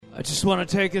I just want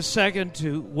to take a second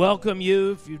to welcome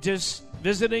you. If you're just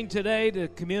visiting today to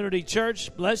Community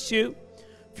Church, bless you.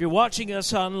 If you're watching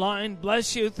us online,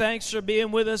 bless you. Thanks for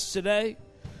being with us today.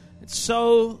 It's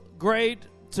so great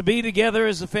to be together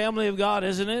as a family of God,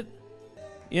 isn't it?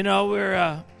 You know, we're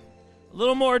a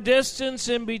little more distance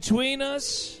in between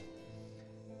us,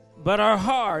 but our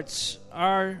hearts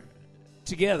are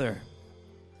together.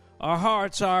 Our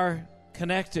hearts are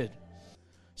connected.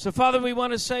 So, Father, we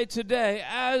want to say today,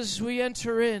 as we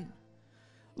enter in,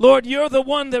 Lord, you're the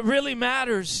one that really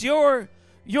matters. Your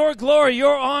glory,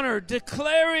 your honor,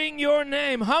 declaring your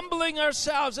name, humbling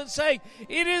ourselves and saying,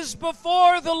 it is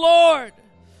before the Lord.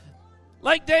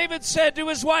 Like David said to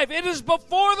his wife, it is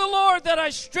before the Lord that I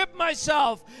stripped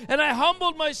myself and I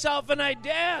humbled myself and I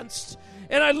danced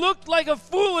and I looked like a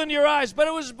fool in your eyes, but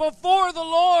it was before the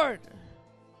Lord.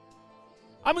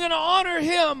 I'm going to honor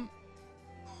him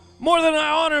more than I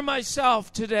honor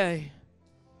myself today.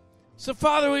 So,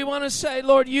 Father, we want to say,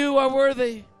 Lord, you are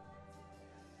worthy.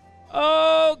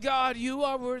 Oh, God, you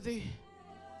are worthy.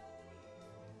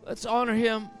 Let's honor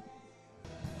him.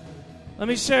 Let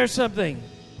me share something.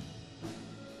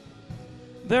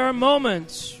 There are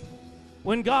moments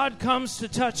when God comes to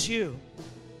touch you.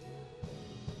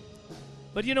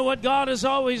 But you know what? God is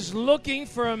always looking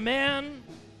for a man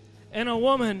and a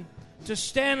woman to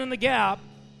stand in the gap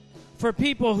for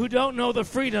people who don't know the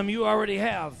freedom you already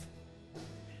have.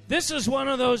 This is one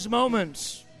of those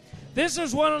moments. This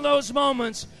is one of those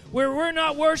moments where we're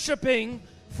not worshiping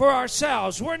for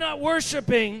ourselves. We're not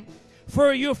worshiping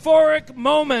for a euphoric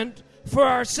moment for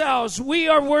ourselves. We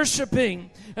are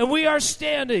worshiping and we are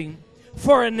standing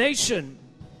for a nation.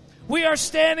 We are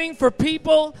standing for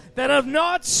people that have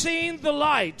not seen the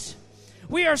light.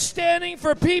 We are standing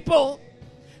for people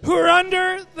who are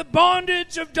under the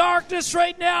bondage of darkness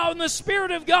right now, and the Spirit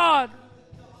of God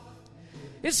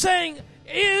is saying,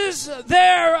 is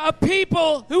there a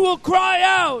people who will cry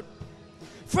out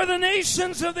for the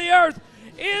nations of the earth?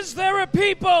 Is there a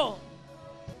people?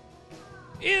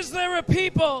 Is there a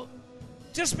people?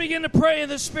 Just begin to pray in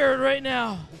the Spirit right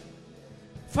now.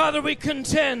 Father, we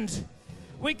contend.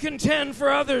 We contend for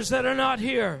others that are not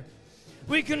here.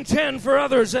 We contend for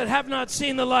others that have not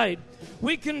seen the light.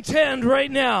 We contend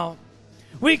right now.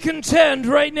 We contend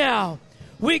right now.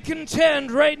 We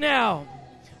contend right now.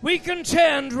 We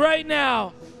contend right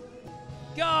now.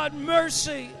 God,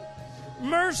 mercy.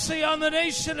 Mercy on the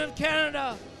nation of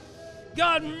Canada.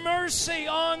 God, mercy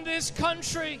on this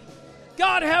country.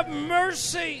 God, have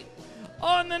mercy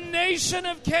on the nation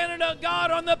of Canada.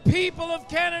 God, on the people of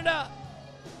Canada.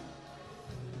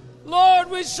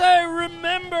 Lord, we say,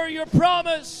 remember your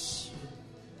promise.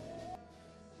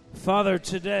 Father,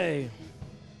 today,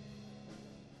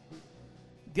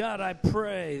 God, I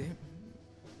pray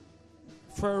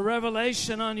for a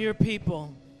revelation on your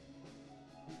people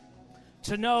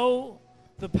to know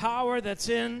the power that's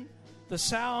in the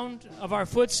sound of our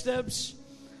footsteps,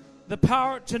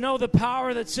 to know the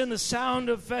power that's in the sound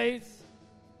of faith,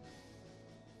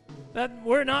 that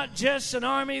we're not just an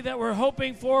army that we're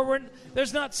hoping for.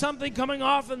 There's not something coming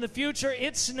off in the future.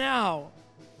 It's now.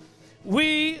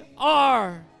 We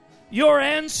are your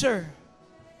answer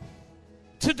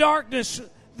to darkness.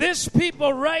 This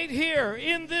people right here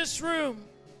in this room.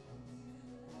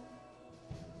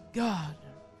 God.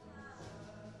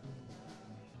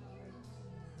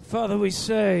 Father, we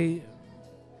say,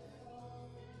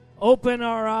 open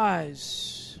our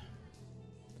eyes.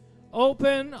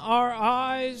 Open our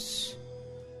eyes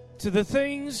to the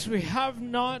things we have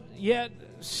not yet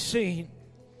seen.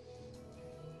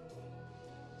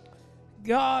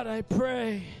 God, I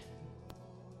pray.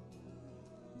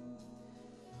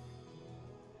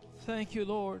 Thank you,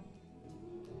 Lord.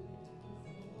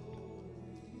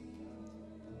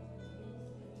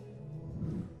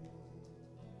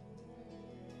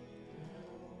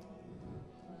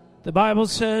 The Bible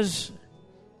says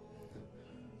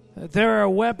that there are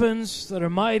weapons that are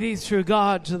mighty through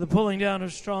God to the pulling down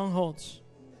of strongholds.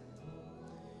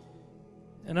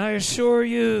 And I assure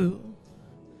you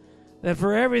that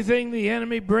for everything the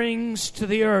enemy brings to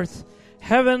the earth,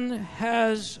 heaven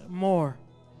has more.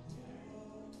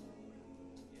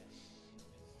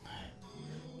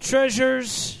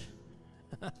 Treasures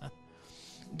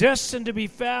destined to be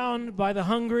found by the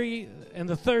hungry and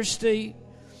the thirsty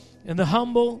and the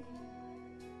humble.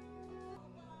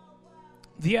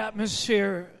 The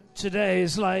atmosphere today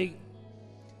is like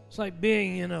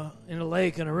being in a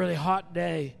lake on a really hot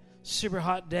day, super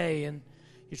hot day, and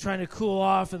you're trying to cool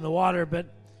off in the water,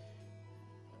 but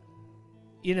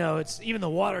you know, it's even the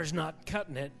water's not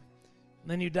cutting it. And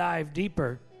then you dive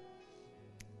deeper.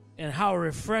 And how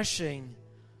refreshing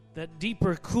that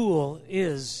deeper cool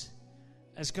is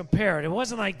as compared. It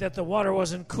wasn't like that the water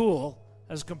wasn't cool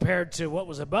as compared to what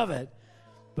was above it,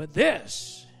 but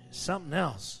this is something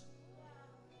else.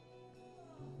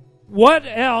 What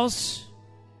else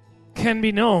can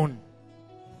be known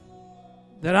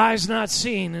that eyes not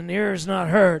seen and ears not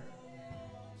heard?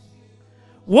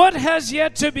 What has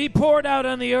yet to be poured out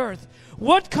on the earth?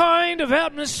 What kind of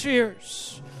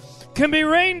atmospheres can be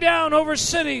rained down over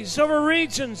cities, over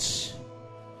regions,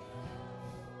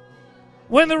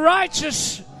 when the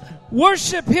righteous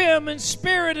worship Him in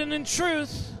spirit and in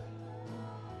truth,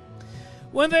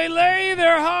 when they lay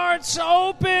their hearts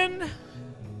open?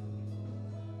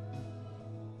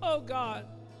 Oh God,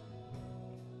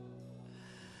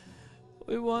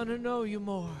 we want to know You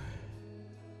more.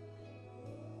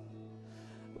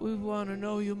 We want to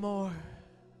know You more.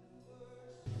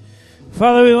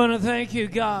 Father, we want to thank You,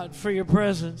 God, for Your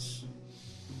presence.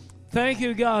 Thank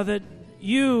You, God, that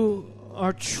You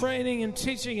are training and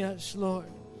teaching us, Lord,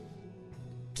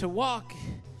 to walk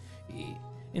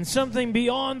in something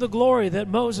beyond the glory that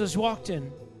Moses walked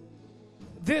in.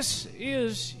 This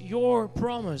is Your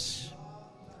promise.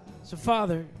 So,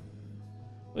 Father,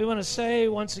 we want to say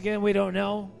once again, we don't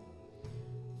know.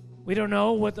 We don't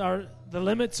know what the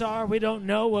limits are. We don't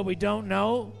know what we don't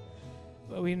know.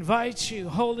 But we invite You,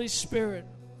 Holy Spirit,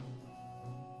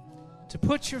 to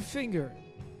put Your finger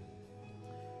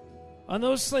on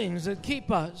those things that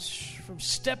keep us from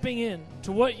stepping in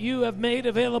to what You have made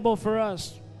available for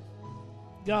us.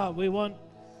 God, we want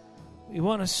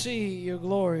to see Your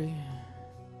glory.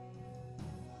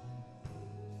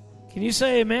 Can you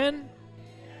say amen?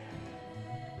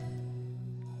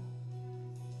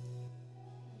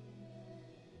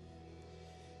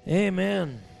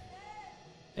 Amen.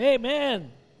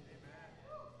 Amen.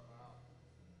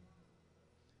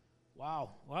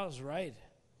 Wow, I was right.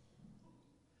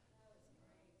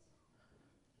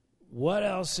 What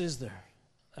else is there?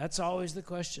 That's always the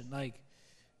question. Like,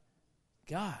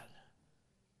 God,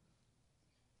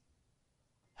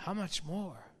 how much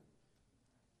more?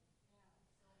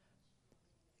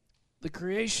 The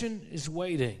creation is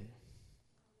waiting.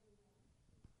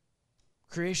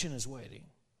 Creation is waiting.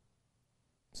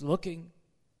 It's looking.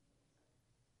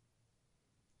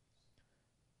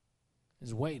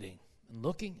 Is waiting and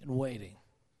looking and waiting.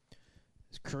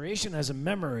 Creation has a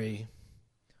memory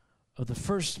of the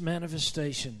first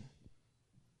manifestation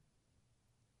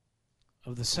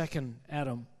of the second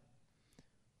Adam.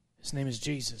 His name is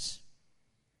Jesus.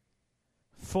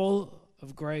 Full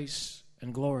of grace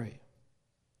and glory.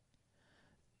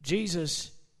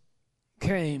 Jesus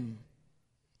came,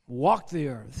 walked the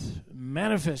earth,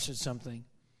 manifested something.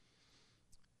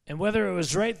 And whether it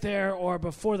was right there or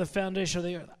before the foundation of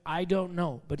the earth, I don't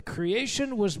know. But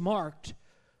creation was marked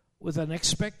with an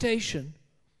expectation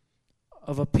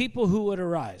of a people who would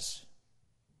arise,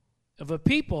 of a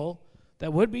people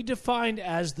that would be defined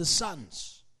as the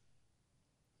sons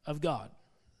of God,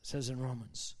 it says in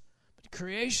Romans. But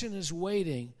creation is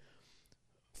waiting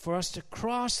for us to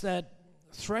cross that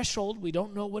threshold. We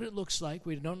don't know what it looks like.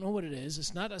 We don't know what it is.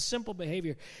 It's not a simple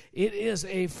behavior. It is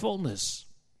a fullness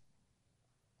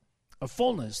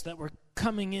that we're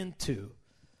coming into,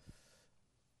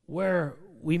 where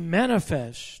we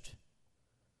manifest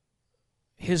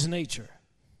His nature.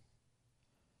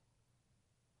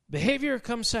 Behavior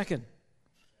comes second.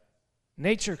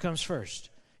 Nature comes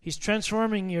first. He's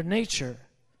transforming your nature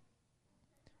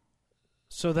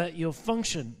so that you'll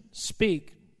function,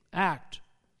 speak, act,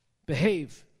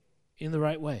 behave in the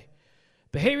right way.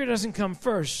 Behavior doesn't come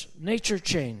first. Nature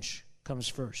change comes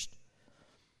first.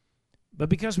 But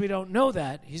because we don't know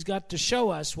that, He's got to show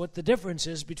us what the difference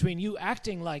is between you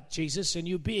acting like Jesus and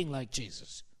you being like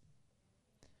Jesus.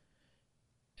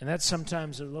 And that's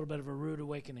sometimes a little bit of a rude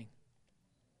awakening.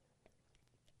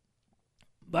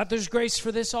 But there's grace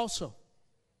for this also.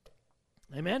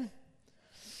 Amen?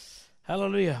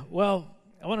 Hallelujah. Well,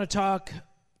 I want to talk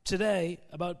today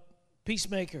about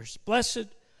peacemakers. Blessed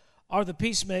are the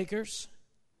peacemakers.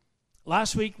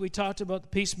 Last week we talked about the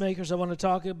peacemakers. I want to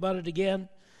talk about it again.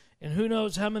 And who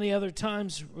knows how many other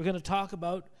times we're going to talk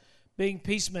about being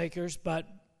peacemakers. But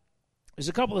there's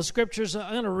a couple of scriptures.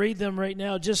 I'm going to read them right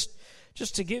now just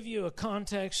to give you a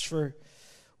context for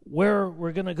where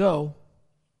we're going to go.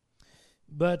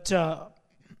 But I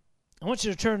want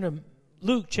you to turn to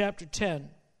Luke chapter 10.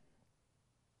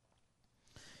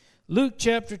 Luke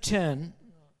chapter 10,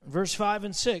 verse 5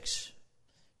 and 6.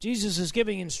 Jesus is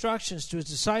giving instructions to His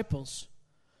disciples.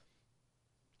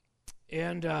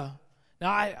 And now,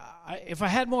 if I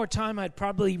had more time, I'd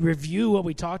probably review what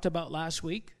we talked about last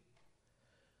week.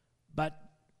 But,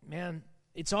 man,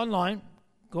 it's online.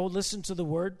 Go listen to the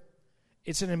Word.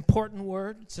 It's an important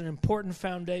word. It's an important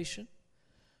foundation.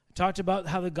 I talked about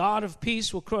how the God of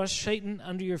peace will crush Satan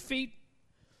under your feet.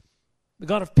 The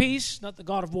God of peace, not the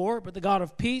God of war, but the God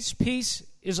of peace. Peace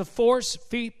is a force.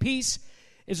 Peace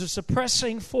is a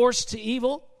suppressing force to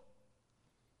evil.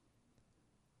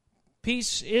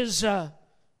 Peace is a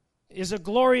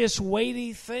glorious,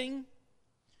 weighty thing.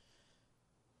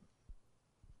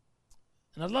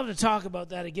 And I'd love to talk about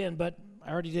that again, but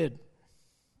I already did.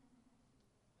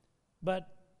 But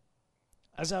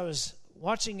as I was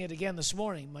watching it again this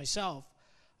morning myself,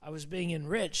 I was being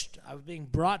enriched. I was being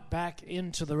brought back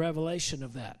into the revelation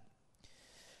of that.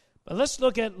 But let's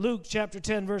look at Luke chapter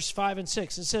 10, verse 5 and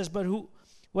 6. It says, but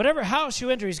whatever house you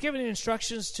enter, he's giving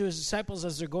instructions to his disciples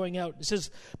as they're going out. It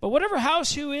says, but whatever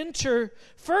house you enter,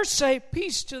 first say,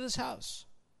 peace to this house.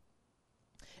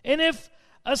 And if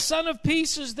a son of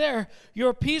peace is there,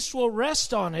 your peace will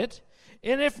rest on it,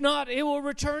 and if not, it will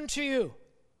return to you.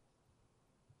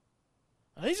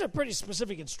 Now, these are pretty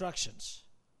specific instructions,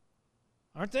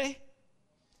 aren't they?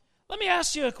 Let me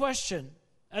ask you a question,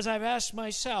 as I've asked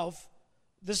myself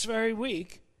this very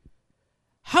week.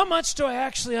 How much do I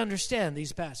actually understand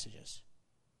these passages?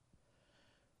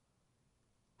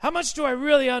 How much do I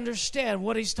really understand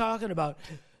what he's talking about?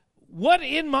 What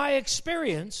in my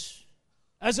experience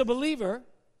as a believer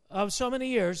of so many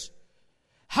years,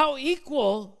 how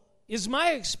equal is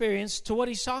my experience to what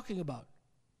he's talking about?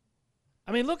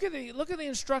 I mean, look at the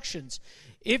instructions.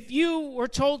 If you were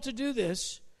told to do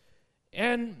this,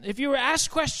 and if you were asked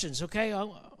questions, okay,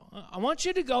 I want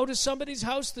you to go to somebody's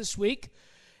house this week,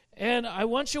 and I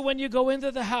want you, when you go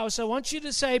into the house, I want you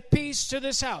to say, peace to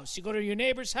this house. You go to your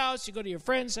neighbor's house, you go to your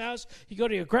friend's house, you go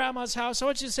to your grandma's house. I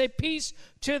want you to say, peace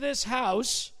to this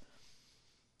house.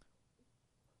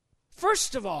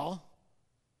 First of all,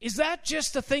 is that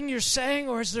just a thing you're saying,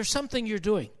 or is there something you're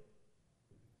doing?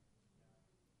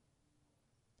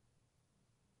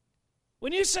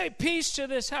 When you say peace to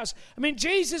this house, I mean,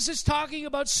 Jesus is talking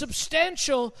about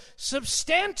substantive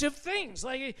things.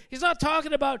 Like, he's not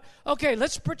talking about, okay,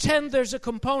 let's pretend there's a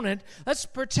component. Let's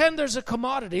pretend there's a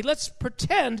commodity. Let's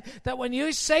pretend that when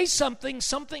you say something,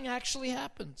 something actually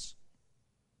happens.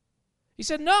 He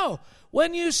said, no,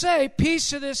 when you say peace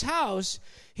to this house,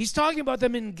 he's talking about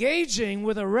them engaging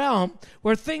with a realm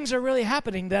where things are really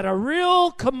happening, that a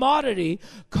real commodity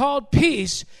called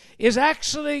peace is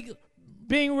actually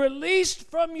being released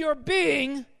from your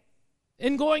being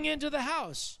and going into the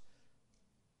house.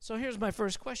 So here's my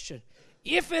first question.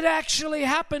 If it actually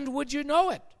happened, would you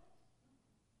know it?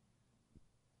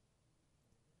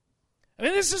 I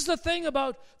mean, this is the thing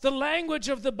about the language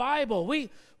of the Bible.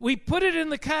 We put it in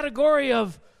the category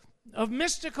of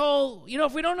mystical. You know,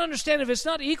 if we don't understand, if it's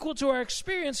not equal to our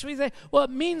experience, we say, well,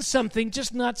 it means something,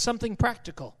 just not something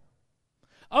practical.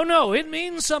 Oh, no, it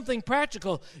means something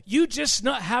practical. You just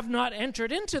have not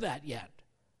entered into that yet.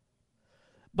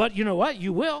 But you know what?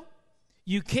 You will.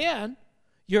 You can.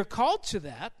 You're called to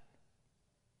that.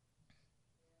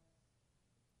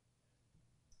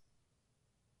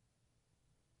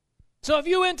 So if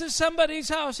you went to somebody's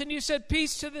house and you said,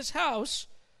 peace to this house,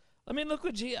 I mean, look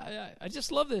what I just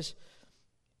love this.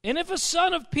 And if a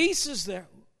son of peace is there,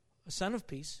 a son of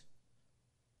peace,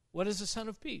 what is a son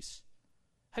of peace?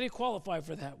 How do you qualify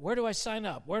for that? Where do I sign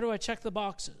up? Where do I check the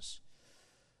boxes?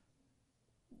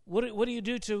 What do you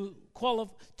do to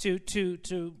qualify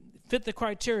to fit the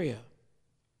criteria?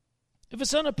 If a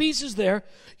son of peace is there,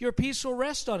 your peace will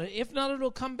rest on it. If not, it will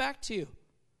come back to you.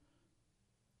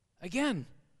 Again,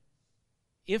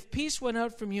 if peace went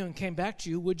out from you and came back to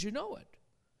you, would you know it?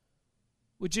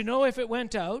 Would you know if it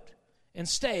went out and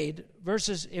stayed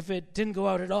versus if it didn't go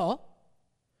out at all?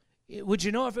 Would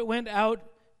you know if it went out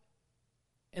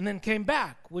and then came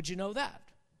back? Would you know that?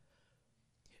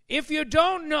 If you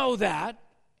don't know that,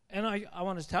 and I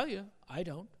want to tell you, I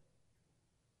don't.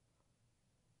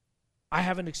 I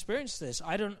haven't experienced this.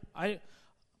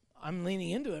 I'm leaning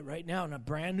into it right now in a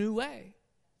brand new way,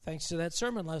 thanks to that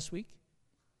sermon last week.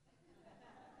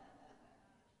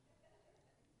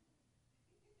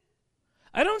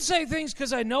 I don't say things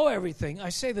because I know everything. I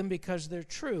say them because they're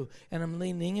true, and I'm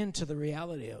leaning into the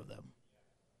reality of them.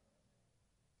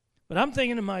 But I'm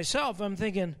thinking to myself,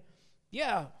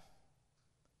 yeah,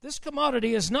 this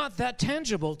commodity is not that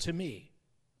tangible to me.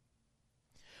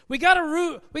 We got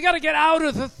to get out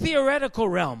of the theoretical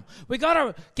realm. We got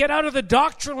to get out of the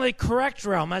doctrinally correct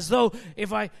realm, as though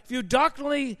if you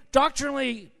doctrinally,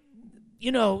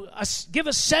 give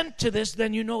assent to this,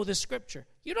 then you know this scripture.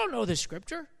 You don't know this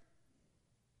scripture.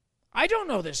 I don't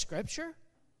know this scripture.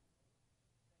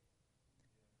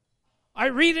 I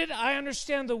read it, I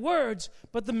understand the words,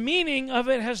 but the meaning of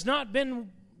it has not been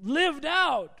lived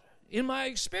out in my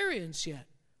experience yet.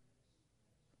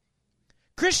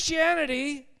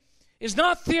 Christianity is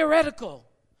not theoretical.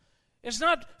 It's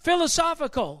not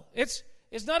philosophical. It's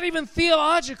not even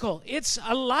theological. It's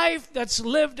a life that's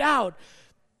lived out.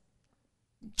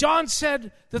 John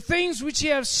said, the things which ye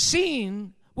have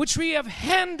seen, which we have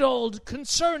handled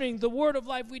concerning the word of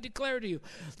life we declare to you.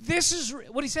 This is,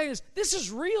 what he's saying is, this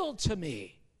is real to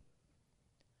me.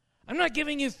 I'm not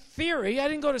giving you theory. I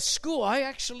didn't go to school. I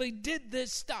actually did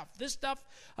this stuff. This stuff,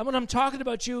 when I'm talking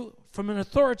about you from an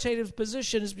authoritative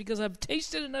position, is because I've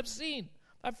tasted and I've seen.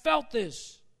 I've felt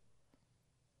this.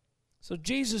 So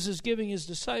Jesus is giving his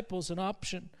disciples an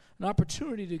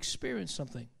opportunity to experience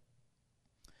something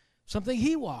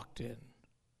he walked in.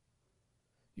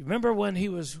 You remember when he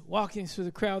was walking through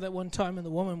the crowd that one time, and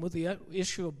the woman with the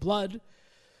issue of blood,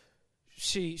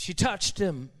 she touched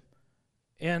him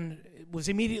and was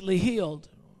immediately healed.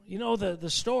 You know the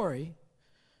story.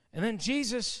 And then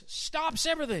Jesus stops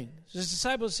everything. His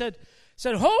disciples said,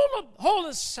 hold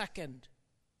a second.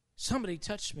 Somebody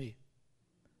touched me.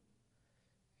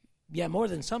 Yeah, more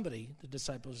than somebody, the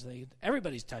disciples,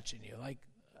 everybody's touching you.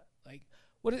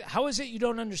 How is it you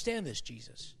don't understand this,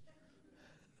 Jesus?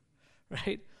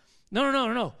 Right?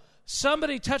 No.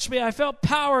 Somebody touched me. I felt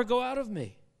power go out of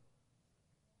me.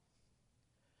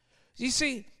 You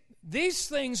see, these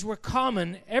things were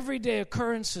common, everyday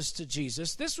occurrences to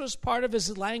Jesus. This was part of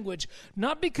his language,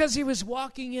 not because he was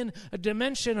walking in a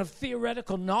dimension of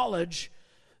theoretical knowledge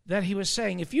that he was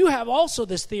saying, if you have also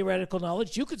this theoretical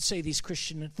knowledge, you could say these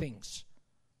Christian things,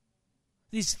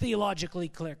 these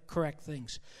theologically correct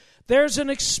things. There's an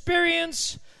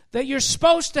experience that you're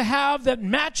supposed to have that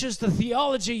matches the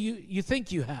theology you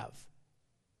think you have.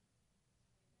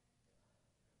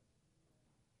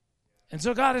 And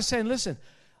so God is saying, listen,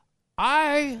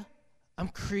 I am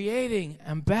creating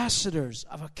ambassadors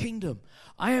of a kingdom.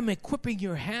 I am equipping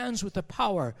your hands with the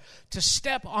power to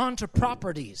step onto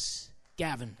properties,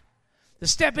 Gavin, to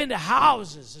step into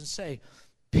houses and say,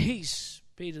 peace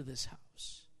be to this house.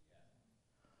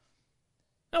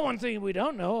 Now, one thing we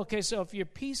don't know, okay, so if your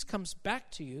peace comes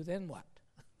back to you, then what?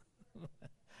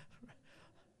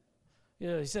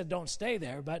 He said don't stay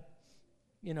there, but,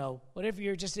 what if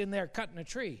you're just in there cutting a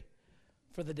tree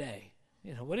for the day?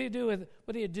 What do you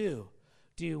do?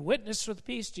 Do you witness with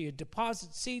peace? Do you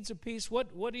deposit seeds of peace?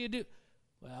 What do you do?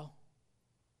 Well,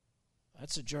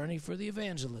 that's a journey for the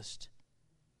evangelist.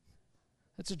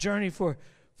 That's a journey for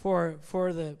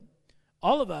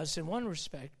all of us in one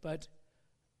respect, but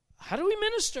how do we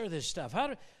minister this stuff?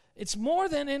 It's more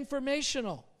than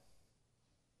informational.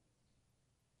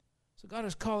 So God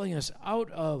is calling us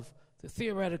out of the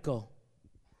theoretical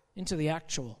into the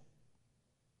actual.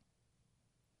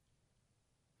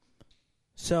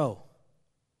 So,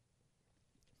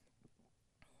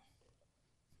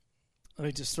 let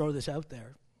me just throw this out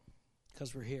there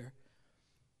because we're here.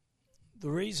 The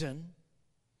reason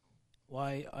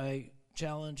why I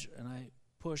challenge and I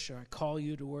push, or I call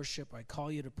you to worship, I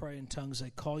call you to pray in tongues,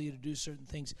 I call you to do certain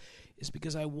things, is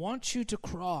because I want you to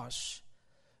cross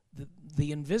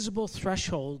the invisible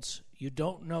thresholds you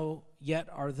don't know yet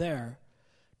are there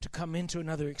to come into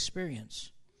another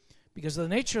experience. Because the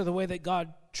nature of the way that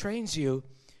God trains you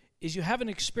is you have an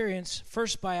experience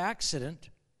first by accident,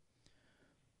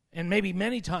 and maybe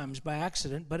many times by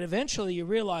accident, but eventually you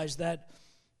realize that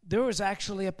there was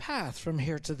actually a path from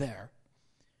here to there.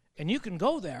 And you can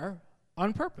go there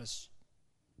on purpose.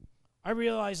 I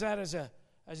realized that as a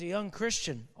young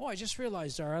Christian. Oh, I just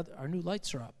realized our new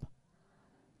lights are up.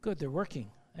 Good, they're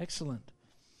working. Excellent.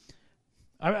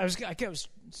 I was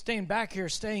staying back here,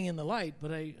 staying in the light,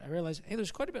 but I realized, hey,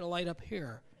 there's quite a bit of light up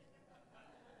here.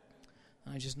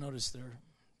 I just noticed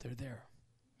they're there.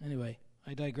 Anyway,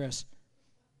 I digress.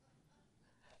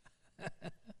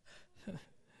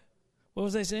 What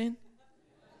was I saying?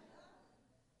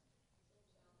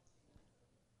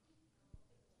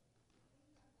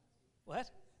 What?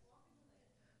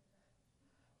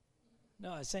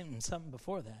 No, I was saying something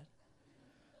before that.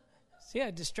 See,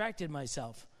 I distracted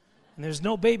myself. And there's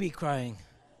no baby crying.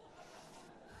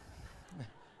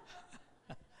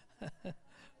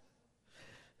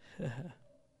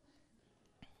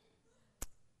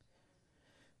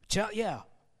 Yeah,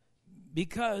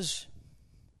 because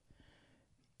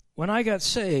when I got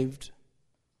saved,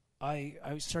 I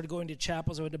started going to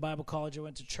chapels. I went to Bible college. I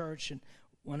went to church. And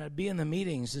when I'd be in the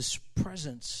meetings, this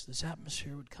presence, this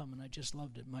atmosphere would come, and I just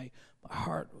loved it. My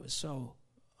heart was so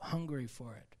hungry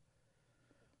for it.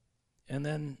 And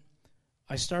then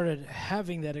I started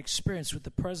having that experience with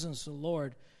the presence of the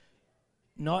Lord,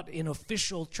 not in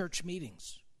official church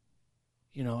meetings.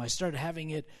 I started having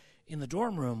it in the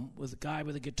dorm room with a guy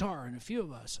with a guitar and a few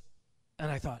of us.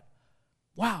 And I thought,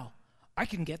 wow, I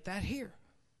can get that here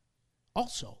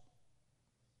also.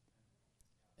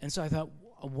 And so I thought,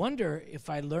 I wonder if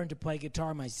I learned to play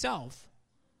guitar myself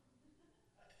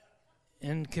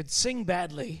and could sing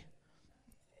badly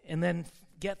and then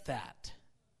get that.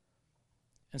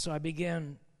 And so I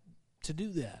began to do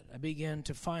that. I began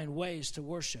to find ways to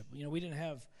worship. You know, we didn't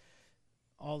have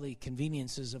all the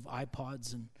conveniences of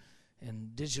iPods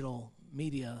and digital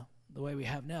media the way we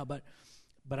have now, but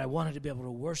I wanted to be able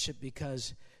to worship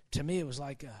because to me it was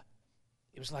like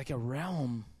a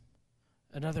realm,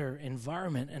 another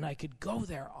environment, and I could go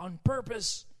there on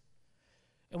purpose.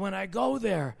 And when I go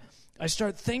there, I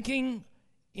start thinking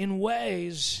in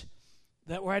ways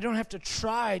that where I don't have to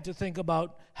try to think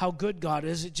about how good God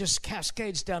is. It just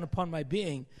cascades down upon my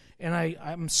being, and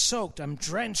I'm soaked, I'm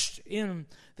drenched in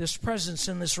this presence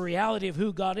and this reality of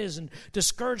who God is, and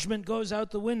discouragement goes out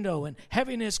the window, and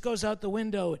heaviness goes out the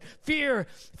window, and fear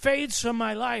fades from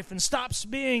my life and stops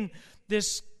being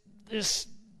this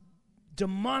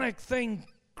demonic thing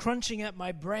crunching at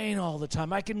my brain all the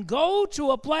time. I can go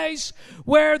to a place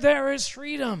where there is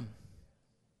freedom.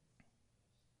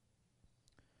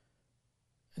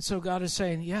 And so God is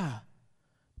saying, yeah,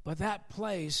 but that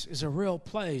place is a real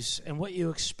place, and what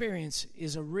you experience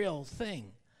is a real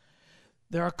thing.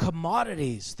 There are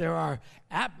commodities, there are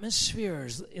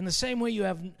atmospheres. In the same way you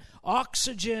have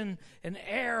oxygen and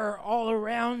air all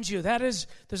around you, there's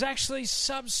actually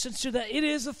substance to that. It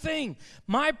is a thing.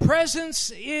 My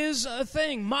presence is a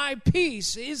thing. My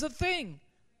peace is a thing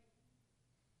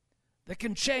that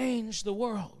can change the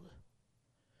world.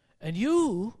 And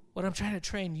what I'm trying to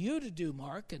train you to do,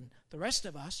 Mark, and the rest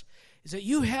of us, is that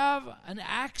you have an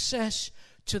access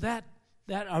to that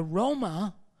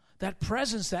aroma, that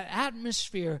presence, that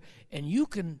atmosphere, and you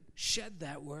can shed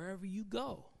that wherever you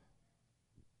go.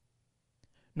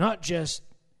 Not just,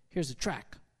 here's a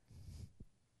track.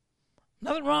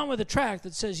 Nothing wrong with a track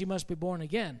that says you must be born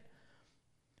again.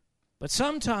 But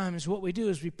sometimes what we do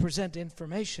is we present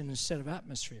information instead of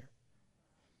atmosphere.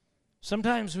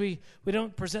 Sometimes we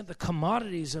don't present the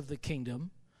commodities of the kingdom,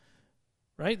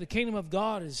 right? The kingdom of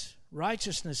God is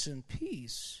righteousness and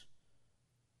peace.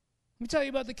 Let me tell you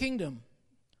about the kingdom.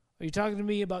 Are you talking to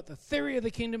me about the theory of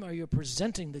the kingdom, or are you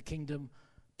presenting the kingdom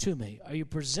to me? Are you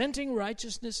presenting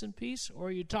righteousness and peace, or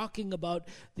are you talking about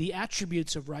the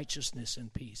attributes of righteousness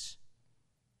and peace?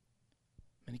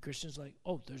 Many Christians are like,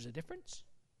 oh, there's a difference?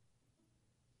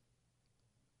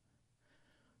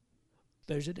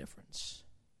 There's a difference.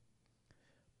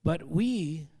 But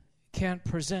we can't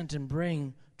present and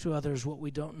bring to others what we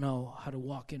don't know how to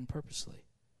walk in purposely.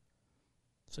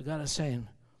 So God is saying,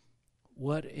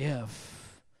 what if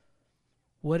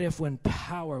when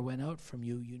power went out from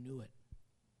you, you knew it?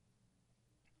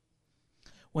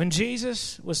 When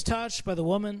Jesus was touched by the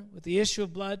woman with the issue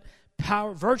of blood,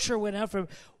 virtue went out from him.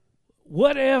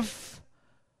 What if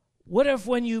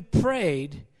when you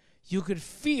prayed, you could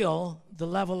feel the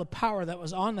level of power that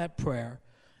was on that prayer,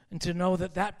 and to know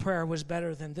that prayer was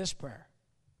better than this prayer?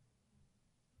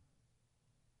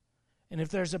 And if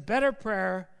there's a better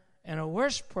prayer and a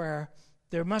worse prayer,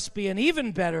 there must be an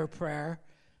even better prayer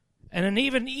and an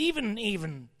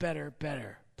even better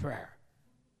prayer.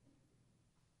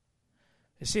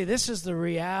 You see, this is the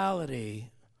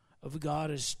reality of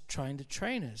God is trying to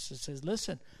train us. It says,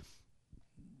 listen,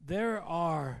 there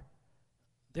are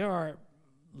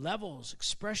levels,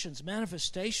 expressions,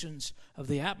 manifestations of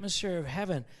the atmosphere of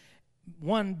heaven,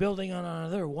 one building on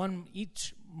another, one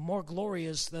each more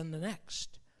glorious than the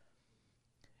next.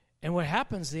 And what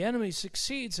happens, the enemy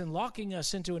succeeds in locking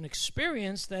us into an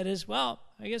experience that is, well,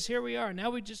 I guess here we are.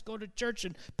 Now we just go to church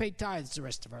and pay tithes the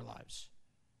rest of our lives.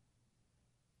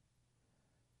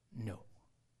 No.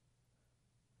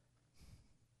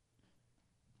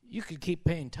 You could keep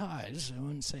paying tithes. I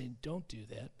wouldn't say don't do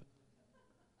that.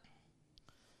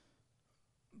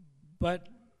 But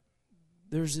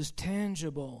there's this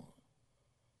tangible,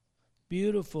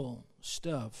 beautiful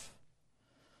stuff.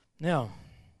 Now,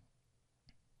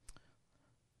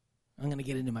 I'm going to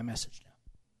get into my message now.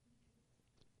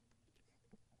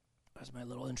 That's my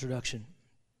little introduction.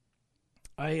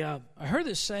 I heard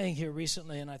this saying here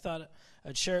recently, and I thought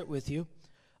I'd share it with you.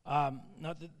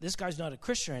 Not that this guy's not a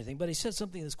Christian or anything, but he said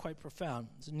something that's quite profound.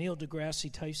 It's Neil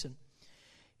deGrasse Tyson.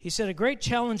 He said, a great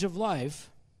challenge of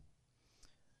life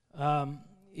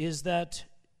is that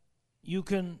you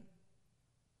can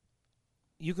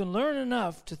learn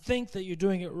enough to think that you're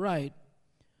doing it right,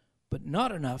 but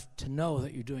not enough to know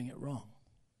that you're doing it wrong.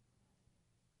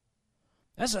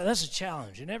 That's a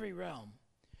challenge in every realm.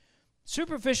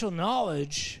 Superficial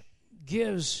knowledge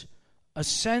gives a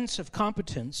sense of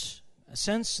competence, a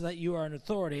sense that you are an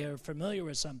authority or familiar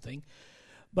with something,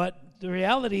 But the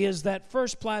reality is that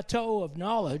first plateau of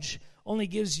knowledge only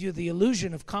gives you the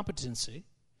illusion of competency,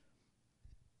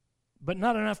 but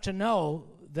not enough to know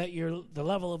that the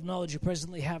level of knowledge you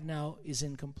presently have now is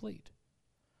incomplete.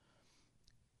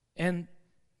 And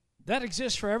that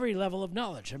exists for every level of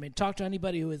knowledge. I mean, talk to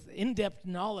anybody with in-depth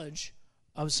knowledge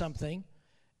of something,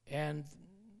 and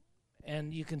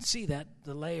you can see that,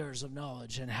 the layers of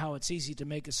knowledge, and how it's easy to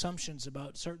make assumptions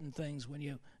about certain things when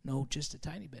you know just a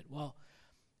tiny bit. Well,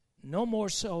 no more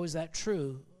so is that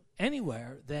true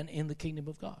anywhere than in the kingdom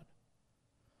of God.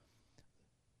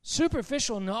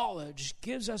 Superficial knowledge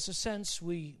gives us a sense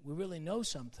we really know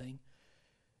something,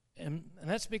 and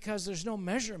that's because there's no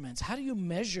measurements. How do you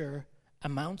measure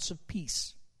amounts of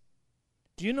peace?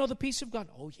 Do you know the peace of God?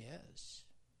 Oh, yes.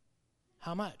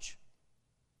 How much?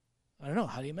 I don't know.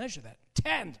 How do you measure that?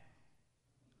 10.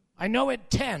 I know it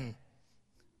 10.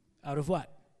 Out of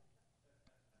what?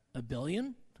 A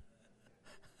billion?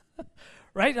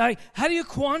 Right? How do you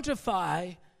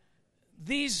quantify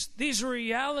these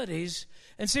realities?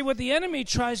 And see, what the enemy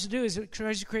tries to do is it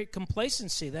tries to create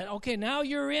complacency that, okay, now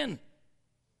you're in.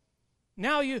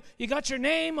 Now you got your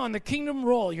name on the kingdom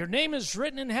roll. Your name is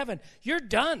written in heaven. You're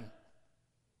done.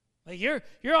 Like you're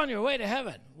on your way to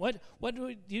heaven. What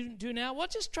do you do now? Well,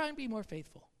 just try and be more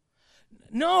faithful.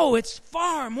 No, it's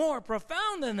far more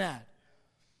profound than that.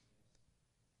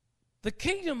 The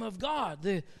kingdom of God,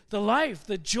 the life,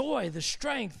 the joy, the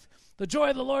strength. The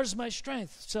joy of the Lord is my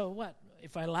strength. So what?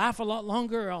 If I laugh a lot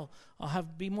longer, I'll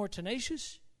be more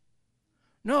tenacious?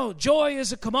 No, joy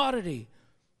is a commodity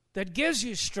that gives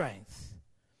you strength.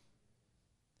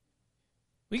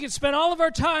 We can spend all of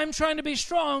our time trying to be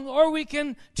strong, or we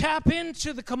can tap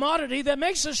into the commodity that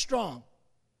makes us strong.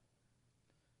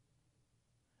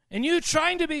 And you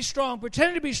trying to be strong,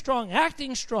 pretending to be strong,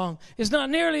 acting strong, is not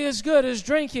nearly as good as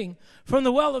drinking from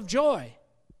the well of joy.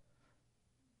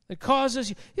 It causes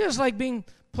you, it's like being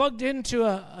plugged into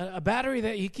a battery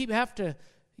that you keep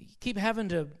having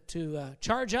to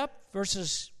charge up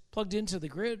versus plugged into the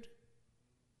grid.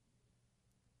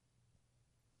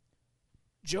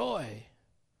 Joy.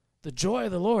 The joy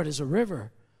of the Lord is a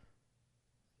river,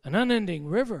 an unending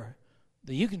river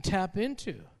that you can tap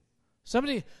into.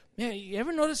 Somebody, man, you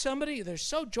ever notice somebody, they're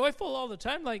so joyful all the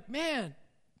time, like, man,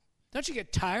 don't you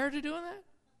get tired of doing that?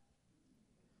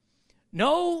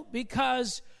 No,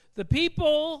 because the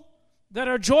people that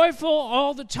are joyful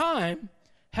all the time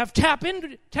have tapped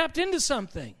into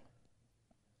something.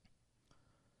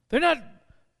 They're not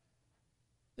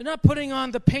putting on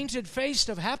the painted face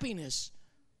of happiness.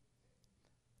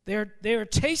 They're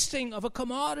tasting of a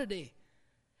commodity.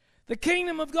 The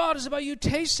kingdom of God is about you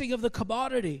tasting of the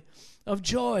commodity of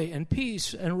joy and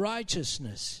peace and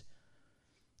righteousness.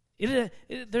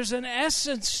 There's an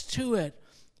essence to it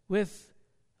with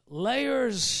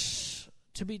layers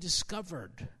to be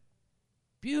discovered.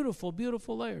 Beautiful,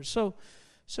 beautiful layers. So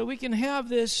we can have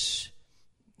this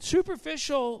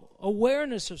superficial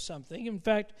awareness of something. In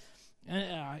fact,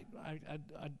 I'd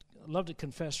love to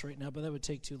confess right now, but that would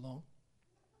take too long.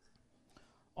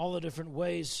 All the different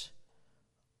ways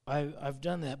I've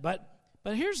done that. But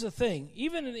here's the thing.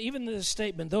 Even this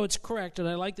statement, though it's correct, and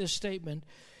I like this statement,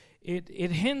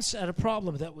 it hints at a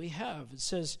problem that we have. It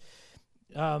says,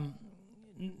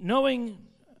 knowing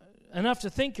enough to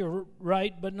think you're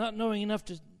right, but not knowing enough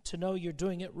to know you're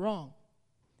doing it wrong.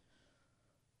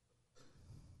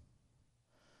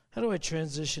 How do I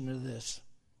transition to this?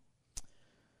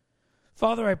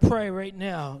 Father, I pray right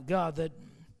now, God,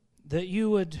 that you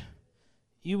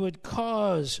would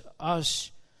cause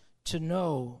us to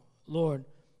know, Lord,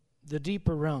 the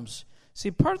deeper realms.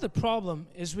 See, part of the problem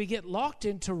is we get locked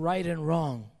into right and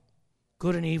wrong,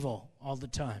 good and evil all the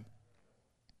time.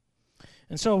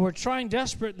 And so we're trying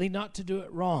desperately not to do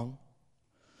it wrong.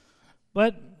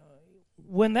 But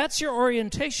when that's your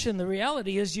orientation, the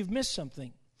reality is you've missed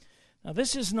something. Now,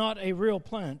 this is not a real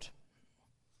plant,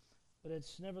 but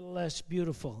it's nevertheless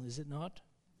beautiful, is it not?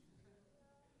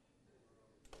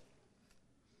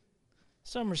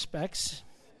 Some respects.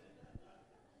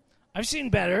 I've seen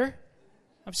better.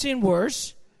 I've seen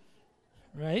worse.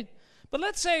 Right? But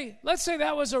let's say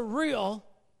that was a real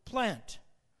plant.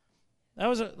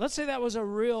 Let's say that was a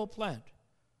real plant.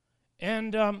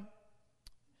 And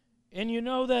you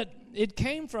know that it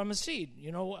came from a seed.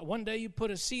 You know, one day you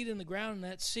put a seed in the ground and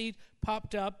that seed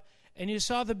popped up and you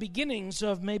saw the beginnings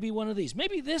of maybe one of these.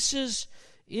 Maybe this is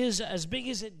as big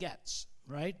as it gets,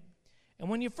 right? And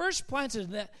when you first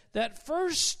planted that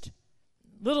first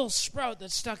little sprout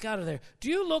that stuck out of there, do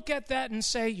you look at that and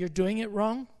say, you're doing it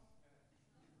wrong?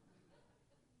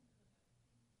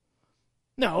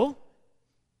 No.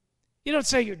 You don't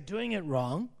say you're doing it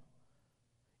wrong.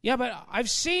 Yeah, but I've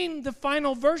seen the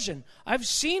final version. I've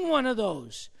seen one of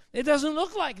those. It doesn't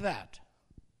look like that.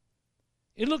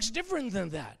 It looks different than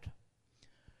that.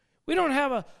 We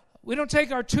don't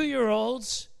take our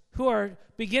 2-year-olds who are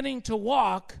beginning to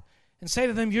walk and say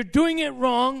to them, "You're doing it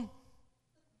wrong."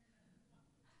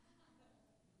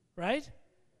 Right?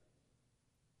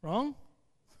 Wrong?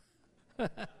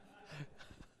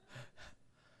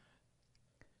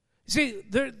 See,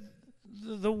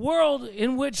 the world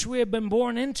in which we have been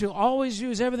born into always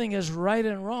views everything as right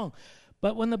and wrong.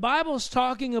 But when the Bible's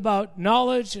talking about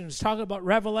knowledge, and it's talking about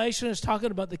revelation, it's talking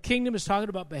about the kingdom, it's talking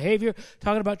about behavior,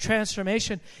 talking about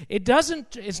transformation,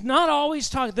 it's not always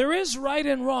talking. There is right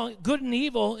and wrong, good and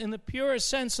evil in the purest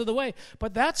sense of the way,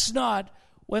 but that's not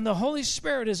when the Holy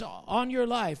Spirit is on your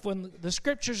life, when the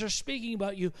Scriptures are speaking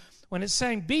about you, when it's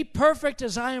saying, "Be perfect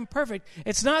as I am perfect,"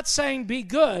 it's not saying be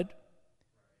good.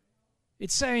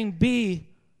 It's saying be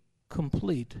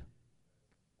complete.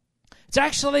 It's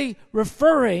actually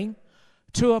referring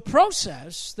to a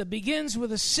process that begins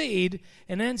with a seed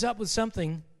and ends up with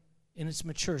something in its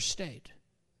mature state.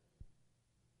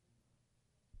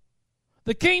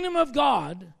 The kingdom of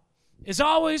God is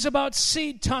always about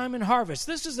seed time and harvest.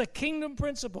 This is a kingdom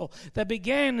principle that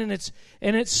began and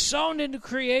it's sown into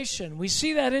creation. We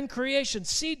see that in creation,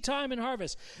 seed time and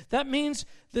harvest. That means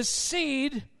the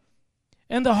seed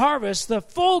and the harvest, the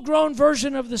full-grown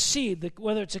version of the seed,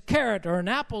 whether it's a carrot or an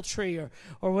apple tree or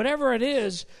whatever it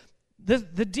is, the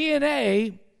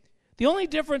DNA, the only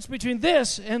difference between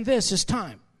this and this is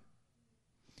time.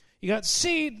 You got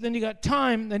seed, then you got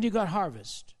time, then you got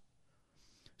harvest.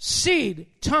 Seed,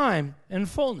 time, and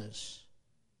fullness.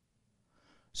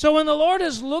 So when the Lord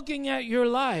is looking at your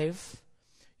life,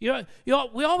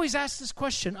 we always ask this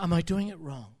question, am I doing it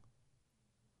wrong?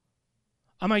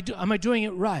 Am I doing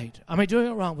it right? Am I doing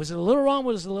it wrong? Was it a little wrong?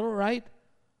 Was it a little right?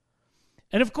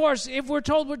 And of course, if we're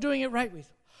told we're doing it right, we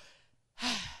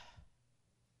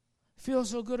feel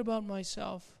so good about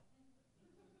myself.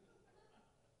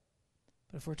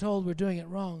 But if we're told we're doing it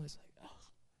wrong, it's like, oh,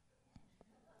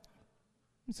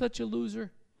 I'm such a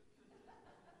loser.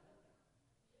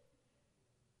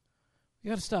 You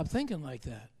got to stop thinking like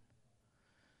that.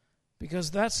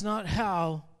 Because that's not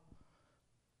how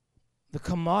the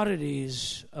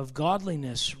commodities of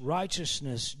godliness,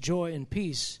 righteousness, joy, and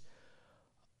peace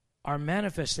are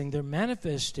manifesting. They're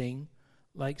manifesting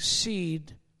like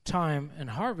seed, time, and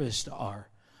harvest are.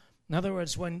 In other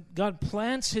words, when God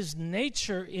plants His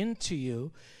nature into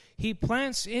you, He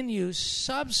plants in you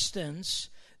substance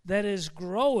that is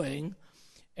growing,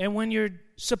 and when you're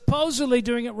supposedly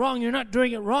doing it wrong, you're not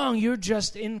doing it wrong, you're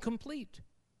just incomplete.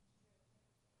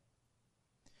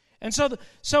 And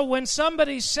so when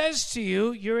somebody says to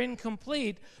you, you're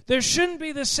incomplete, there shouldn't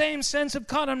be the same sense of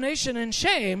condemnation and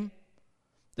shame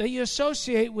that you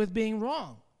associate with being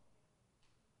wrong.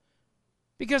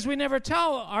 Because we never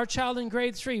tell our child in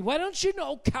grade 3, why don't you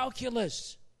know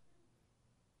calculus?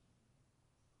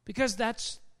 Because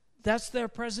that's their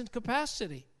present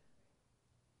capacity.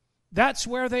 That's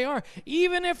where they are,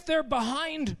 even if they're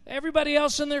behind everybody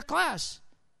else in their class.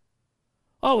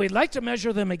 Oh, we'd like to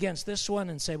measure them against this one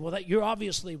and say, well, you're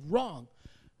obviously wrong.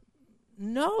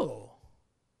 No.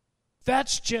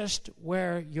 That's just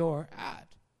where you're at.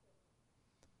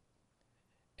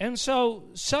 And so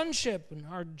sonship and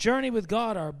our journey with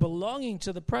God, our belonging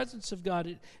to the presence of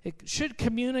God, it should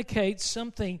communicate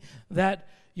something that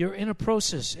you're in a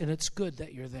process and it's good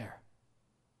that you're there.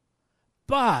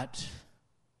 But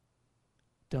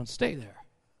don't stay there.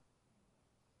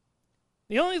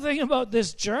 The only thing about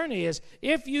this journey is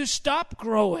if you stop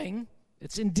growing,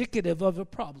 it's indicative of a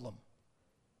problem.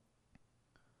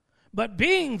 But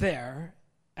being there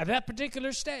at that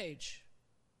particular stage,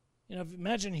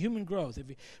 imagine human growth.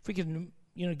 If we can,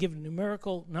 give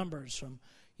numerical numbers from,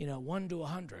 1 to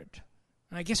 100.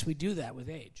 And I guess we do that with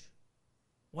age.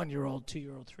 1-year-old,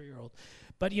 2-year-old, 3-year-old.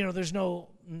 But, there's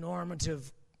no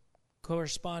normative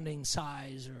corresponding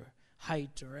size or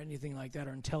height or anything like that,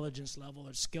 or intelligence level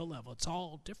or skill level. It's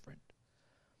all different.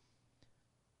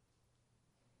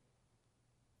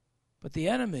 But the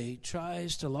enemy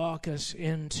tries to lock us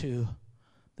into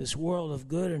this world of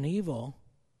good and evil,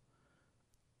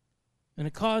 and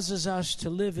it causes us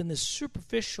to live in this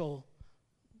superficial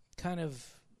kind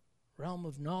of realm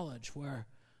of knowledge where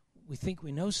we think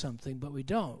we know something, but we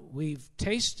don't. We've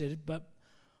tasted, but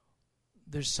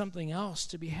there's something else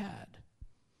to be had.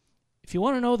 If you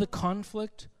want to know the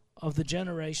conflict of the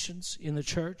generations in the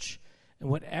church and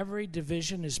what every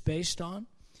division is based on,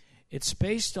 it's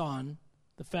based on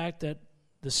the fact that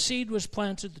the seed was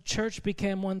planted, the church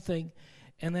became one thing,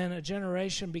 and then a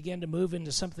generation began to move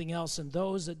into something else, and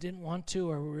those that didn't want to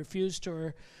or refused to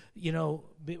or,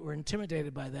 were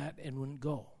intimidated by that and wouldn't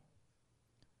go.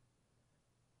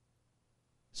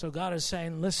 So God is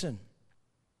saying, listen,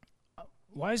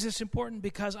 why is this important?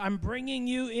 Because I'm bringing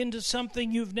you into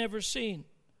something you've never seen.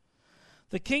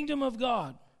 The kingdom of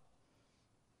God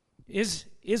is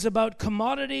about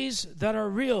commodities that are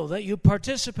real, that you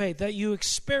participate, that you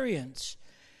experience.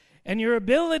 And your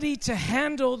ability to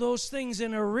handle those things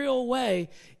in a real way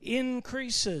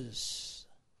increases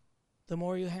the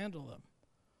more you handle them.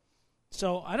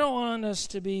 So I don't want us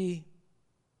to be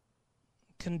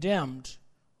condemned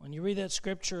when you read that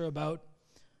scripture about,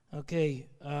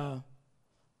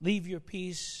 leave your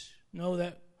peace, know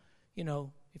that,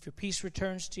 if your peace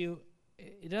returns to you,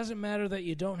 it doesn't matter that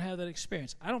you don't have that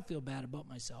experience. I don't feel bad about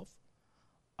myself.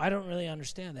 I don't really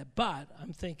understand that. But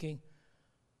I'm thinking,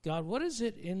 God, what is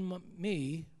it in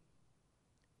me?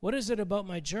 What is it about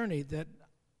my journey that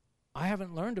I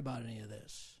haven't learned about any of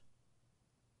this?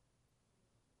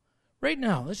 Right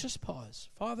now, let's just pause.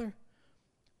 Father,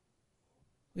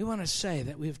 we want to say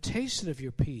that we've tasted of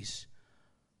your peace,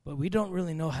 but we don't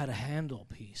really know how to handle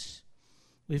peace.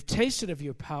 We've tasted of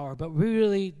your power, but we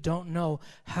really don't know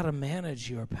how to manage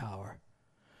your power.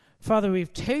 Father,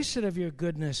 we've tasted of your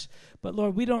goodness, but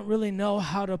Lord, we don't really know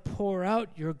how to pour out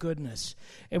your goodness.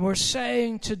 And we're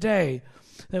saying today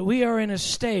that we are in a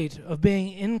state of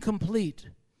being incomplete.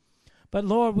 But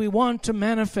Lord, we want to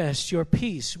manifest your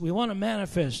peace. We want to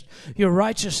manifest your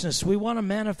righteousness. We want to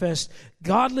manifest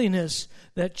godliness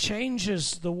that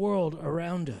changes the world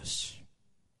around us.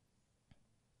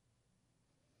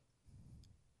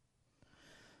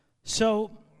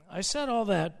 So I said all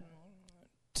that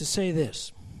to say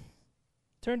this.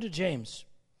 Turn to James.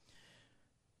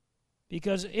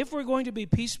 Because if we're going to be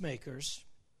peacemakers,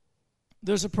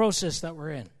 there's a process that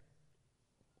we're in.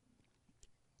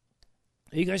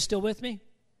 Are you guys still with me?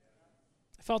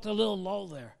 I felt a little lull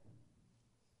there.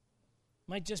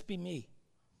 Might just be me.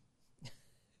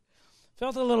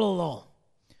 Felt a little lull.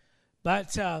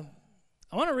 But I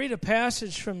want to read a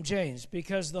passage from James,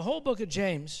 because the whole book of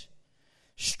James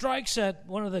strikes at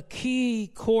one of the key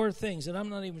core things, and I'm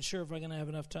not even sure if I'm going to have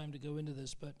enough time to go into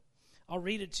this, but I'll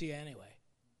read it to you anyway.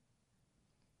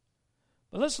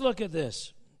 But let's look at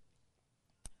this.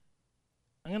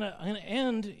 I'm going to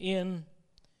end in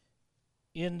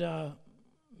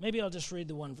maybe I'll just read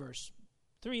the one verse.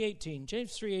 3:18,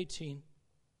 James 3:18.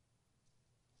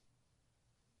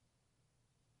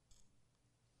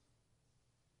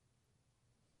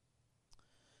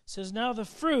 Says, now the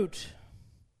fruit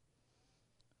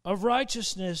of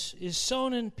righteousness is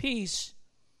sown in peace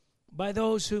by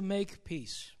those who make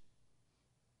peace.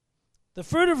 The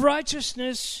fruit of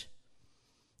righteousness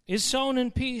is sown in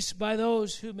peace by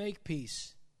those who make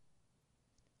peace.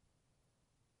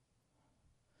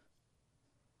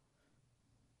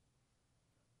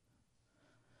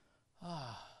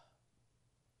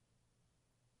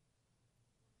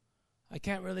 I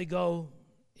can't really go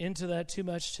into that too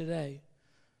much today.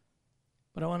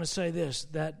 But I want to say this,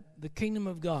 that the kingdom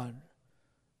of God,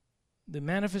 the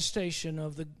manifestation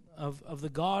of the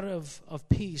God of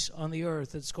peace on the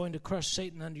earth that's going to crush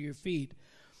Satan under your feet,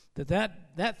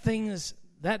 that thing is,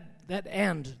 that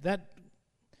end, that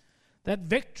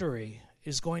victory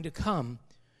is going to come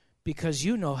because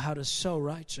you know how to sow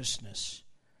righteousness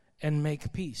and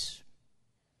make peace.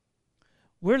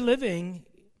 We're living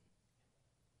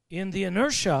in the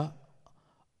inertia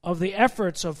of the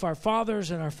efforts of our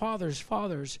fathers and our fathers'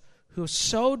 fathers who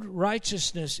sowed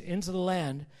righteousness into the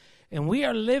land, and we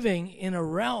are living in a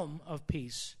realm of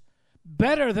peace,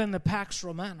 better than the Pax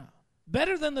Romana,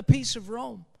 better than the peace of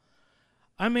Rome.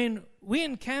 I mean, we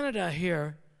in Canada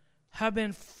here have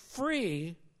been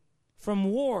free from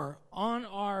war on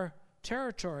our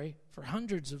territory for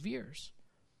hundreds of years.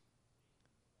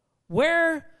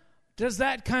 Where does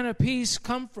that kind of peace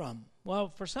come from? Well,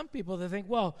 for some people, they think,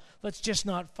 well, let's just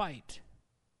not fight.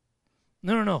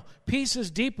 No. Peace is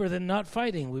deeper than not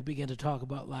fighting, we began to talk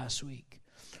about last week.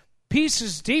 Peace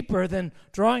is deeper than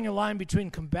drawing a line between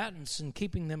combatants and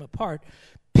keeping them apart.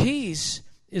 Peace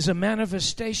is a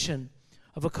manifestation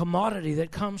of a commodity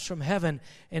that comes from heaven,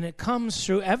 and it comes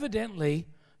through, evidently,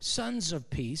 sons of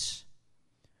peace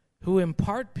who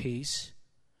impart peace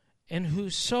and who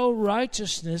sow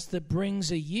righteousness that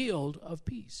brings a yield of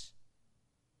peace.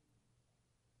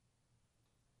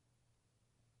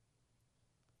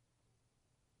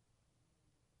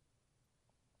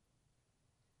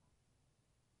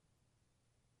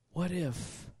 What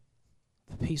if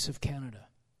the peace of Canada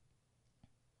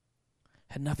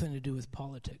had nothing to do with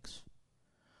politics?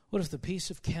 What if the peace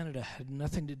of Canada had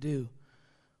nothing to do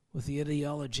with the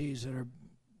ideologies that are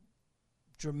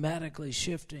dramatically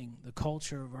shifting the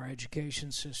culture of our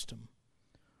education system?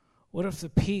 What if the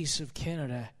peace of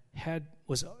Canada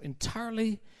was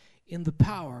entirely in the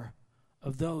power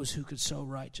of those who could sow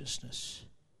righteousness?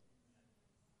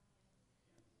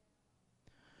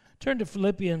 Turn to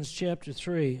Philippians chapter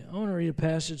 3. I want to read a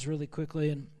passage really quickly,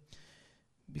 and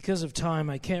because of time,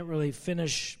 I can't really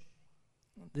finish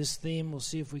this theme. We'll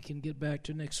see if we can get back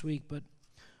to next week, but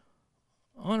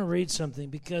I want to read something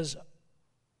because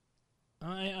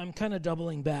I'm kind of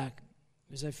doubling back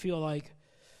because I feel like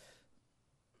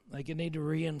I need to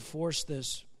reinforce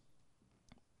this.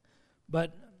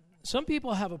 But some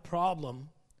people have a problem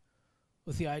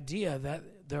with the idea that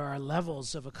there are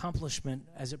levels of accomplishment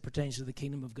as it pertains to the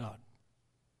kingdom of God.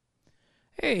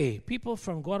 Hey, people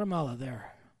from Guatemala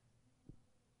there.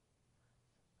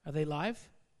 Are they live?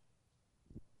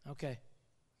 Okay.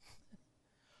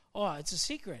 Oh, it's a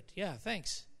secret. Yeah,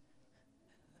 thanks.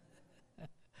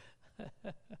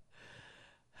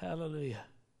 Hallelujah.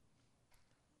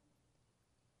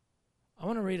 I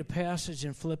want to read a passage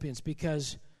in Philippians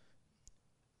because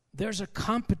there's a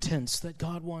competence that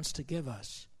God wants to give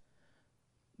us,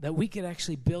 that we could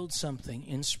actually build something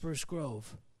in Spruce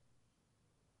Grove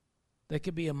that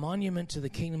could be a monument to the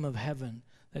kingdom of heaven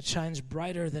that shines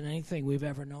brighter than anything we've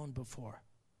ever known before.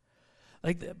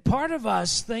 Like, part of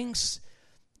us thinks,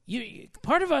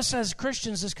 part of us as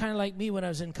Christians is kind of like me when I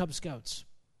was in Cub Scouts.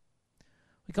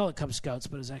 We call it Cub Scouts,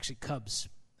 but it's actually Cubs.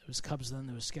 There was Cubs, then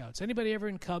there was Scouts. Anybody ever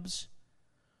in Cubs?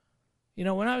 You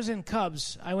know, when I was in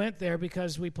Cubs, I went there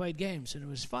because we played games, and it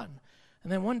was fun.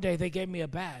 And then one day, they gave me a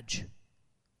badge.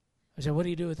 I said, what do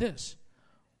you do with this?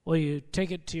 Well, you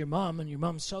take it to your mom, and your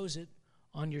mom sews it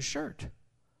on your shirt.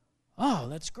 Oh,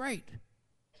 that's great.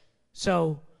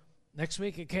 So next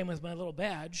week, it came with my little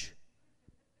badge.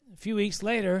 A few weeks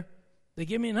later, they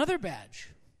give me another badge.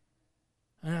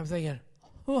 And I'm thinking,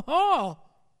 oh,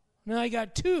 now I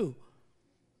got two.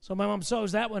 So my mom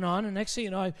sews that one on, and next thing you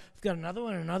know, I've got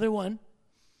another one.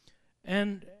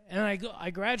 And I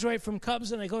graduate from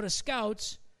Cubs, and I go to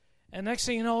Scouts, and next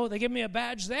thing you know, they give me a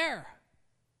badge there.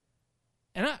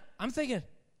 And I'm thinking,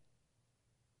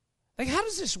 like, how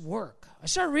does this work? I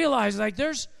started realizing, like,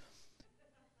 is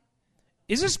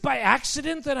this by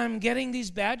accident that I'm getting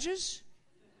these badges?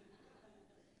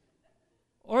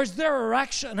 Or is there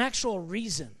an actual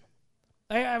reason?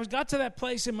 I got to that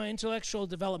place in my intellectual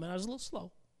development. I was a little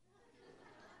slow.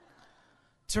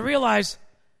 To realize,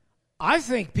 I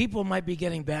think people might be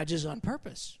getting badges on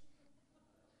purpose.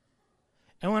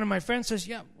 And one of my friends says,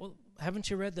 yeah, well, haven't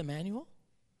you read the manual?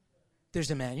 There's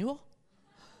a manual?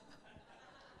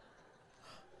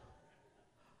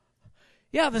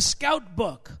 Yeah, the Scout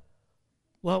book.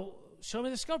 Well, show me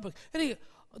the Scout book. And he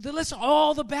lists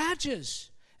all the badges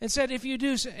and said, if you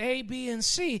do A, B, and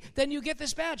C, then you get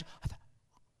this badge. I thought,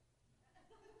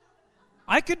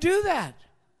 I could do that.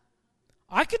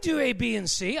 I could do A, B, and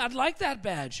C. I'd like that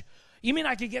badge. You mean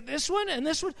I could get this one and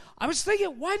this one? I was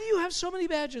thinking, why do you have so many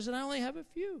badges and I only have a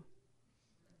few?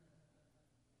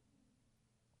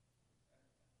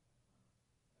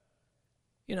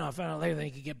 You know, I found out later that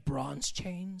you could get bronze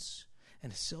chains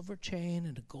and a silver chain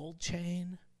and a gold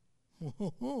chain.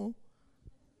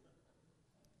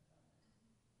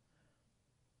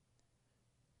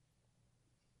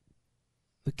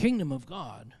 The kingdom of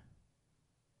God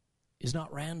is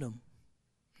not random,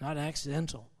 not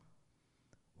accidental.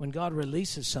 When God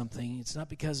releases something, it's not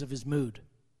because of his mood.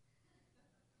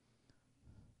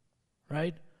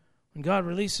 Right? When God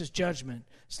releases judgment,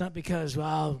 it's not because,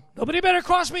 well, nobody better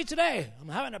cross me today. I'm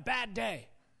having a bad day.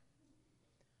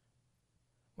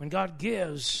 When God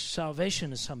gives salvation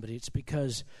to somebody, it's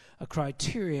because a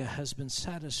criteria has been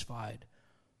satisfied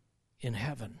in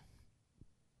heaven.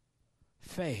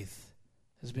 Faith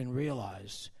has been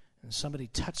realized, and somebody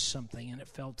touched something and it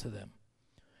fell to them.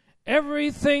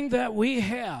 Everything that we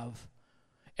have,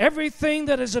 everything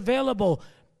that is available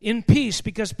in peace,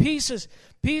 because peace,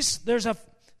 there's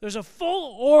a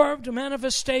full-orbed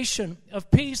manifestation of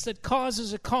peace that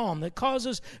causes a calm, that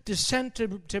causes dissent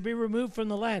to be removed from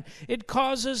the land. It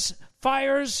causes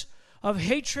fires of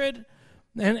hatred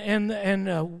and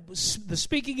the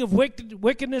speaking of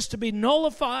wickedness to be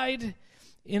nullified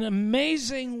in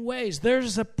amazing ways.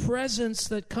 There's a presence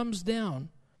that comes down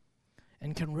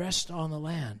and can rest on the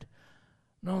land.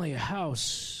 Not only a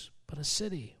house, but a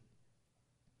city.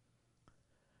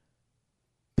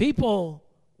 People,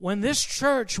 when this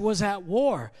church was at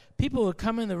war, people would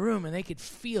come in the room and they could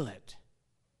feel it.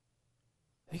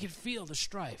 They could feel the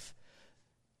strife.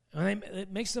 And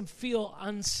it makes them feel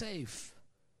unsafe.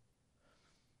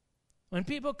 When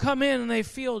people come in and they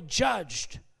feel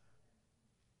judged,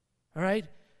 all right,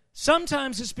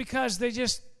 sometimes it's because they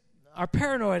just are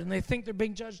paranoid and they think they're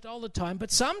being judged all the time,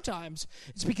 but sometimes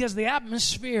it's because the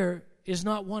atmosphere is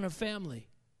not one of family.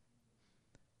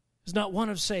 It's not one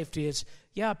of safety. It's,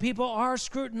 people are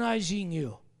scrutinizing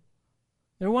you.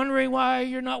 They're wondering why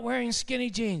you're not wearing skinny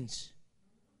jeans.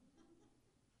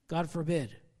 God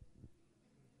forbid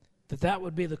that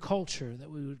would be the culture that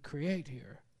we would create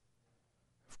here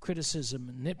of criticism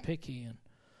and nitpicky and,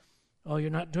 oh, you're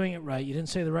not doing it right. You didn't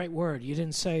say the right word. You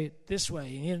didn't say it this way.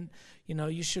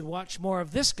 You should watch more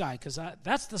of this guy because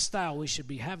that's the style we should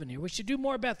be having here. We should do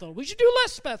more Bethel. We should do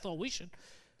less Bethel.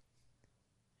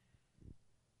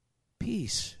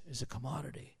 Peace is a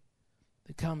commodity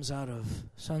that comes out of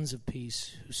sons of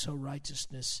peace who sow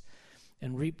righteousness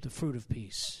and reap the fruit of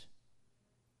peace.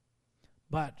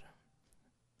 But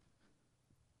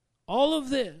all of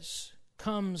this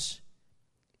comes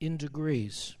in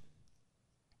degrees.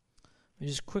 Let me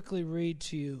just quickly read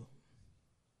to you.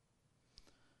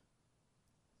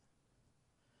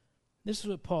 This is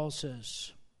what Paul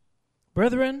says.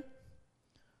 Brethren,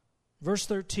 verse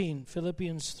 13,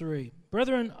 Philippians 3.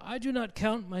 Brethren, I do not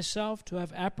count myself to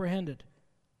have apprehended.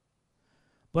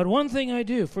 But one thing I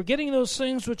do, forgetting those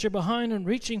things which are behind and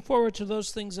reaching forward to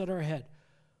those things that are ahead.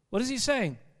 What is he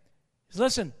saying? He says,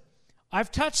 listen, I've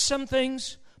touched some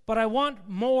things, but I want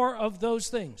more of those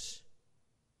things.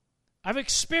 I've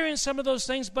experienced some of those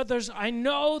things, but I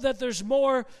know that there's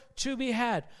more to be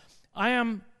had. I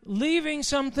am leaving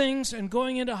some things and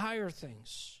going into higher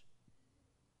things.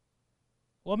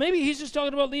 Well, maybe he's just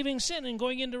talking about leaving sin and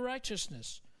going into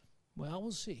righteousness. Well,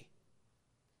 we'll see.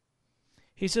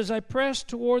 He says, I press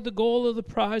toward the goal of the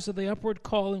prize of the upward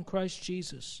call in Christ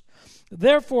Jesus.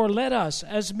 Therefore, let us,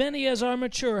 as many as are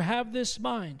mature, have this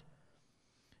mind.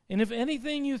 And if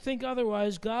anything you think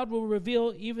otherwise, God will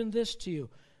reveal even this to you.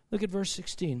 Look at verse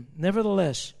 16.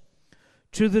 Nevertheless,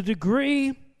 to the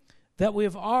degree that we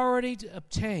have already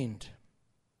obtained,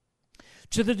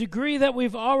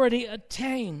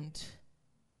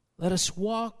 let us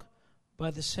walk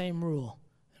by the same rule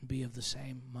and be of the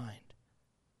same mind.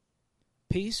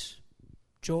 Peace,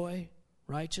 joy,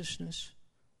 righteousness,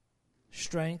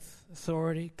 strength,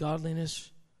 authority,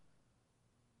 godliness,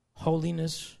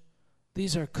 holiness.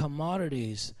 These are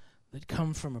commodities that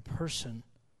come from a person.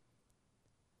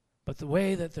 But the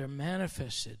way that they're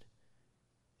manifested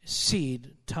is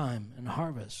seed, time, and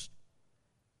harvest.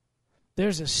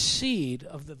 There's a seed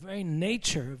of the very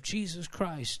nature of Jesus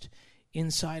Christ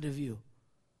inside of you.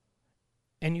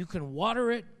 And you can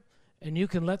water it, and you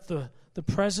can let the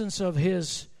presence of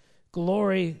His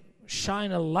glory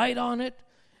shine a light on it,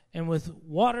 and with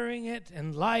watering it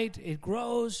and light, it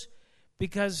grows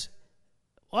because,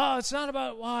 well, it's not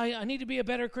about, well, I need to be a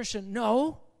better Christian.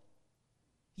 No.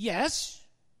 Yes.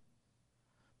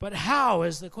 But how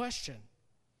is the question.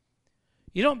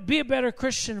 You don't be a better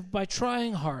Christian by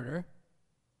trying harder.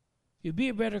 You be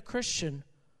a better Christian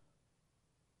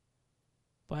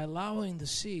by allowing the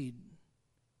seed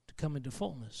to come into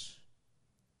fullness.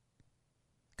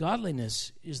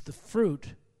 Godliness is the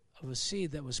fruit of a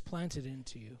seed that was planted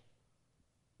into you.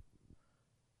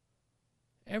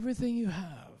 Everything you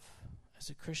have as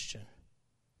a Christian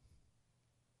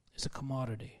is a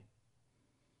commodity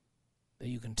that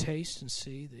you can taste and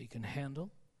see, that you can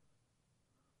handle,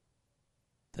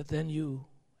 that then you,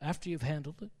 after you've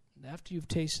handled it, after you've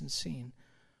tasted and seen,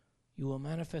 you will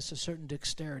manifest a certain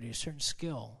dexterity, a certain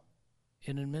skill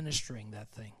in administering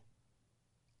that thing.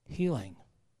 Healing.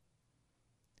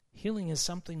 Healing is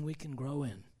something we can grow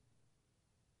in.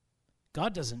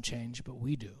 God doesn't change, but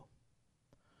we do.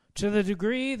 To the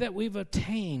degree that we've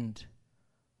attained,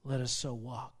 let us so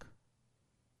walk.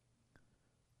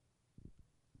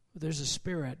 There's a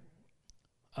spirit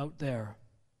out there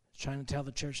trying to tell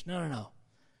the church, no.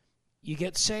 You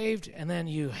get saved and then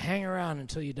you hang around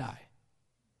until you die.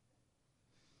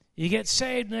 You get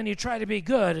saved and then you try to be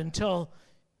good until,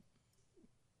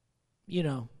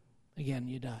 again,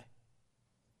 you die.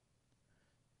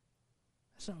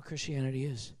 That's not what Christianity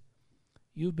is.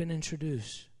 You've been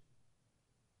introduced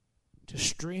to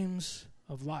streams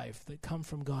of life that come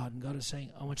from God, and God is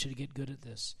saying, I want you to get good at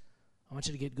this. I want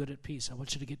you to get good at peace. I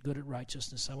want you to get good at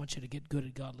righteousness. I want you to get good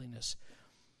at godliness.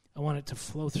 I want it to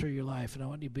flow through your life, and I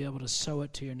want you to be able to sow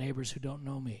it to your neighbors who don't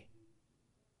know me.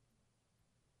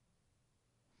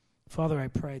 Father, I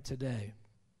pray today,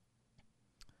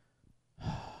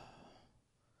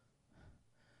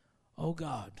 oh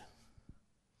God,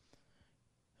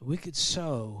 we could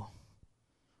sow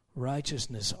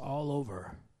righteousness all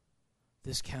over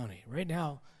this county. Right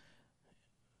now,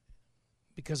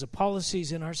 because of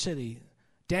policies in our city,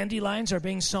 dandelions are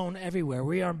being sown everywhere.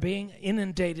 We are being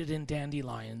inundated in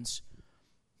dandelions.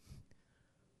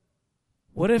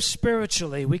 What if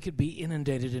spiritually we could be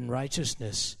inundated in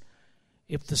righteousness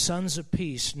if the sons of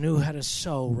peace knew how to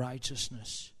sow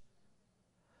righteousness?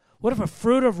 What if a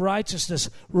fruit of righteousness,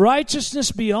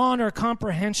 righteousness beyond our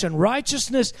comprehension,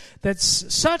 righteousness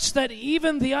that's such that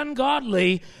even the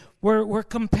ungodly were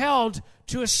compelled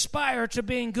to aspire to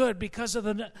being good because of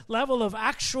the level of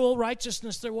actual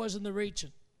righteousness there was in the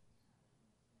region?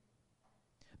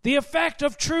 The effect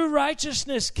of true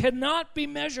righteousness cannot be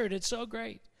measured. It's so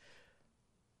great.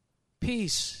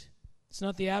 Peace. It's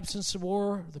not the absence of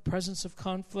war, the presence of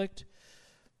conflict.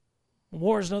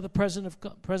 War is not the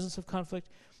presence of conflict.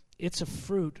 It's a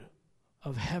fruit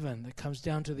of heaven that comes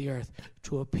down to the earth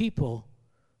to a people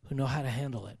who know how to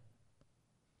handle it.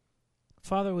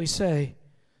 Father, we say,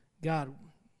 God,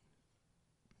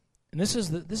 and this is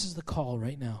the call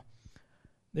right now.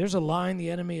 There's a line the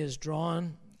enemy has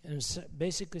drawn and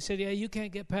basically said, yeah, you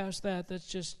can't get past that. That's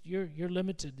just, you're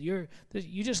limited. You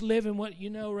just live in what you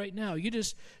know right now. You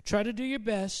just try to do your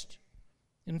best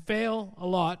and fail a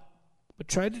lot, but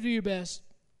try to do your best.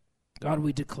 God,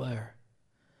 we declare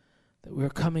that we're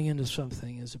coming into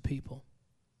something as a people.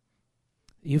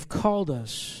 You've called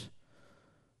us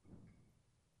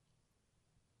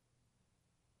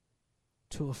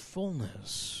to a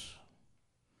fullness,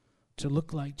 to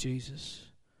look like Jesus,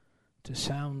 to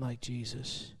sound like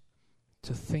Jesus,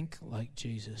 to think like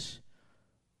Jesus,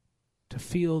 to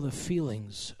feel the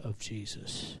feelings of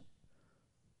Jesus.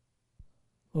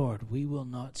 Lord, we will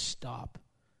not stop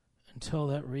until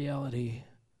that reality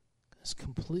has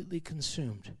completely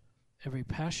consumed every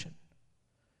passion,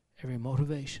 every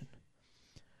motivation.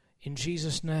 In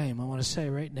Jesus' name, I want to say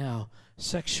right now,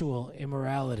 sexual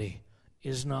immorality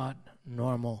is not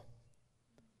normal.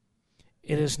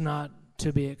 It is not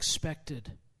to be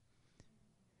expected.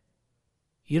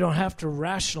 You don't have to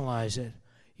rationalize it.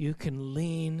 You can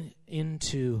lean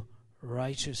into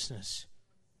righteousness.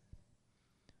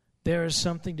 There is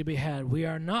something to be had. We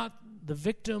are not the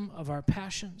victim of our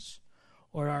passions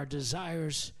or our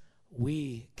desires.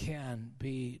 We can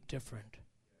be different.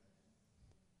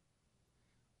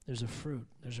 There's a fruit.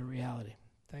 There's a reality.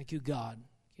 Thank you, God. Can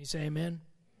you say amen?